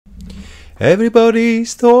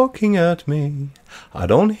Everybody's talking at me, I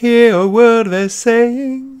don't hear a word they're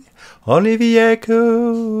saying, only the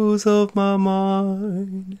echoes of my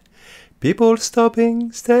mind. People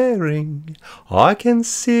stopping, staring, I can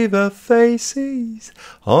see their faces,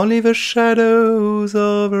 only the shadows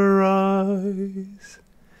of their eyes.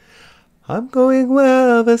 I'm going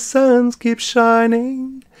where the suns keep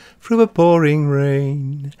shining through the pouring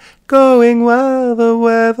rain, going where the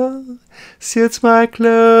weather suits my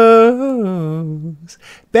clothes,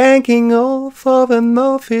 banking off of the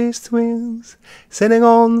northeast winds, sailing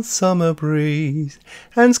on summer breeze,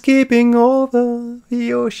 and skipping over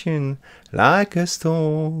the ocean like a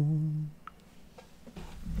stone.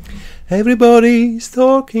 Everybody's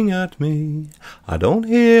talking at me, I don't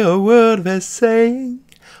hear a word they're saying,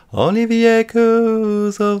 only the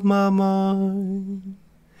echoes of my mind.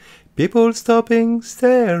 People stopping,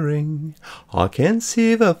 staring, I can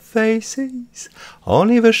see their faces,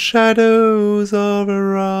 only the shadows of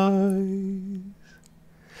their eyes.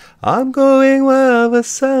 I'm going where the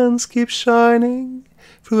suns keep shining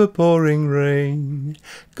through the pouring rain,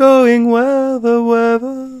 going where the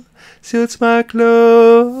weather suits my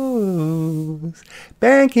clothes,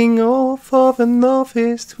 banking off of the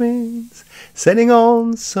northeast winds, sailing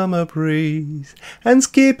on summer breeze, and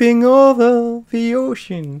skipping over the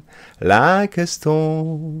ocean like a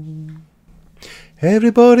stone.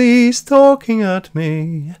 Everybody's talking at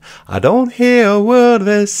me, I don't hear a word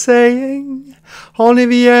they're saying, only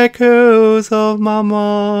the echoes of my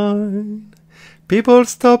mind. People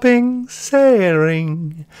stopping,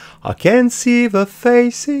 staring, I can see the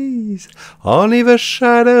faces, only the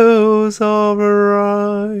shadows of their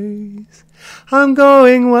eyes. I'm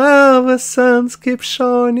going where the suns keep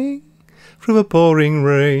shining through the pouring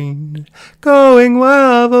rain, going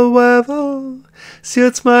where the weather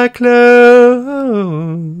suits my clothes,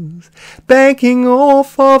 banking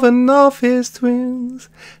off of the northeast winds,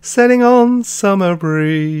 sailing on summer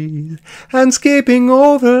breeze, and skipping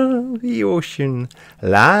over the ocean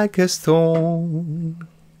like a stone.